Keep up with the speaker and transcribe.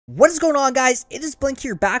What is going on, guys? It is Blink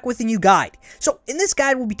here, back with a new guide. So in this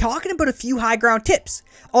guide, we'll be talking about a few high ground tips.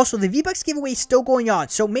 Also, the V-Bucks giveaway is still going on,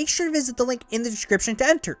 so make sure to visit the link in the description to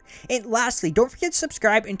enter. And lastly, don't forget to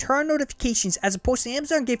subscribe and turn on notifications, as I post an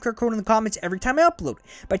Amazon gift card code in the comments every time I upload.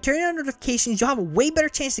 By turning on notifications, you'll have a way better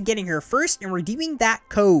chance of getting here first and redeeming that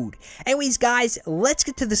code. Anyways, guys, let's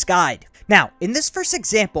get to this guide. Now, in this first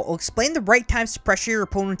example, I'll explain the right times to pressure your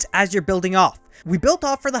opponents as you're building off. We built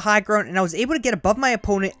off for the high ground, and I was able to get above my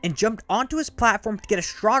opponent and jumped onto his platform to get a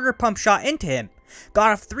stronger pump shot into him.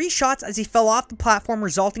 Got off 3 shots as he fell off the platform,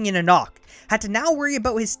 resulting in a knock. Had to now worry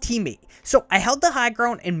about his teammate, so I held the high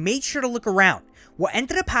ground and made sure to look around. What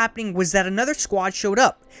ended up happening was that another squad showed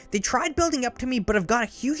up. They tried building up to me, but I've got a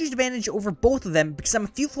huge advantage over both of them because I'm a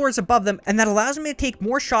few floors above them, and that allows me to take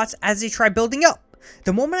more shots as they try building up.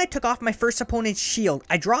 The moment I took off my first opponent's shield,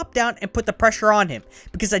 I dropped down and put the pressure on him,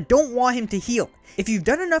 because I don't want him to heal. If you've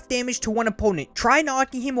done enough damage to one opponent, try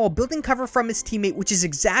knocking him while building cover from his teammate, which is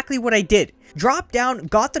exactly what I did. Dropped down,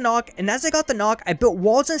 got the knock, and as I got the knock, I built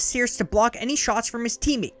walls and stairs to block any shots from his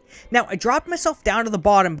teammate. Now, I dropped myself down to the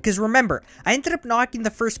bottom because remember, I ended up knocking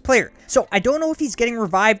the first player, so I don't know if he's getting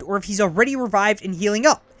revived or if he's already revived and healing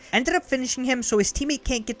up. Ended up finishing him so his teammate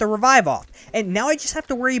can't get the revive off, and now I just have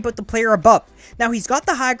to worry about the player above. Now he's got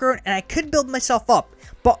the high ground and I could build myself up,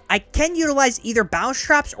 but I can utilize either bounce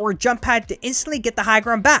traps or a jump pad to instantly get the high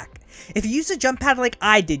ground back. If you use a jump pad like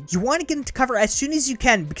I did, you want to get into cover as soon as you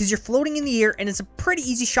can because you're floating in the air and it's a pretty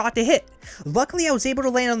easy shot to hit. Luckily, I was able to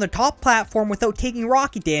land on the top platform without taking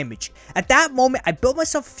rocket damage. At that moment, I built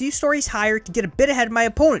myself a few stories higher to get a bit ahead of my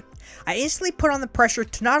opponent. I instantly put on the pressure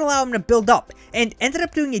to not allow him to build up, and ended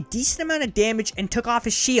up doing a decent amount of damage and took off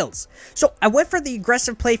his shields. So I went for the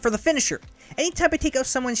aggressive play for the finisher. Anytime I take out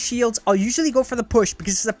someone's shields, I'll usually go for the push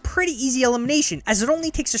because it's a pretty easy elimination as it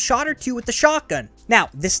only takes a shot or two with the shotgun. Now,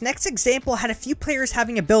 this next example had a few players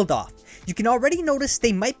having a build off. You can already notice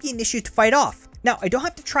they might be an issue to fight off. Now, I don't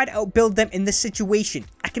have to try to outbuild them in this situation.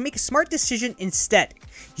 I can make a smart decision instead.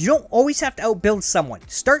 You don't always have to outbuild someone.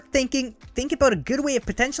 Start thinking, think about a good way of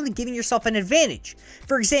potentially giving yourself an advantage.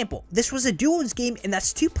 For example, this was a duos game and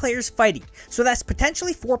that's 2 players fighting, so that's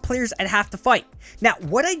potentially 4 players I'd have to fight. Now,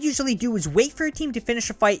 what I'd usually do is wait for a team to finish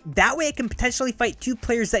a fight, that way I can potentially fight 2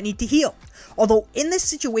 players that need to heal. Although in this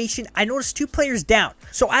situation, I noticed 2 players down,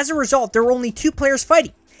 so as a result, there were only 2 players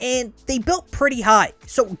fighting, and they built pretty high.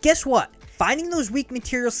 So guess what? Finding those weak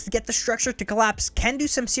materials to get the structure to collapse can do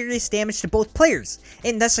some serious damage to both players,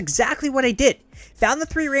 and that's exactly what I did. Found the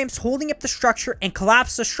 3 ramps holding up the structure and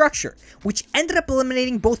collapsed the structure, which ended up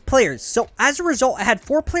eliminating both players. So as a result, I had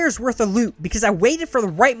 4 players worth of loot because I waited for the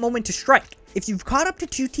right moment to strike. If you've caught up to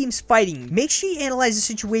 2 teams fighting, make sure you analyze the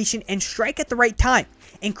situation and strike at the right time.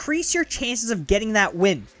 Increase your chances of getting that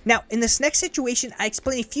win. Now, in this next situation, I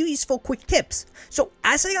explain a few useful quick tips. So,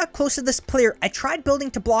 as I got close to this player, I tried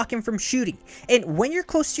building to block him from shooting. And when you're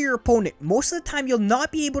close to your opponent, most of the time you'll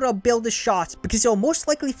not be able to build his shots because he'll most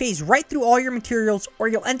likely phase right through all your materials or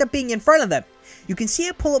you'll end up being in front of them. You can see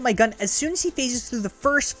I pull up my gun as soon as he phases through the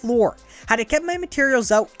first floor. Had I kept my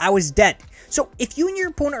materials out, I was dead. So if you and your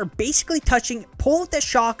opponent are basically touching, pull out that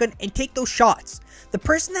shotgun and take those shots. The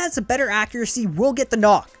person that has a better accuracy will get the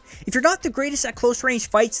knock. If you're not the greatest at close range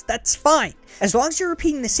fights, that's fine. As long as you're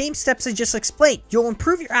repeating the same steps I just explained, you'll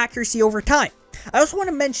improve your accuracy over time. I also want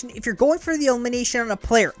to mention, if you're going for the elimination on a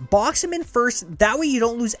player, box him in first, that way you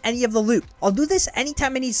don't lose any of the loot. I'll do this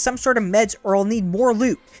anytime I need some sort of meds or I'll need more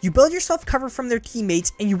loot. You build yourself cover from their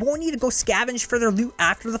teammates and you won't need to go scavenge for their loot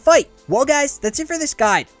after the fight. Well guys, that's it for this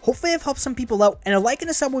guide. Hopefully I've helped some people out, and a like and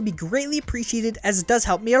a sub would be greatly appreciated as it does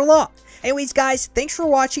help me out a lot. Anyways guys, thanks for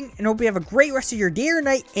watching and hope you have a great rest of your day or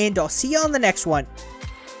night, and I'll see you on the next one.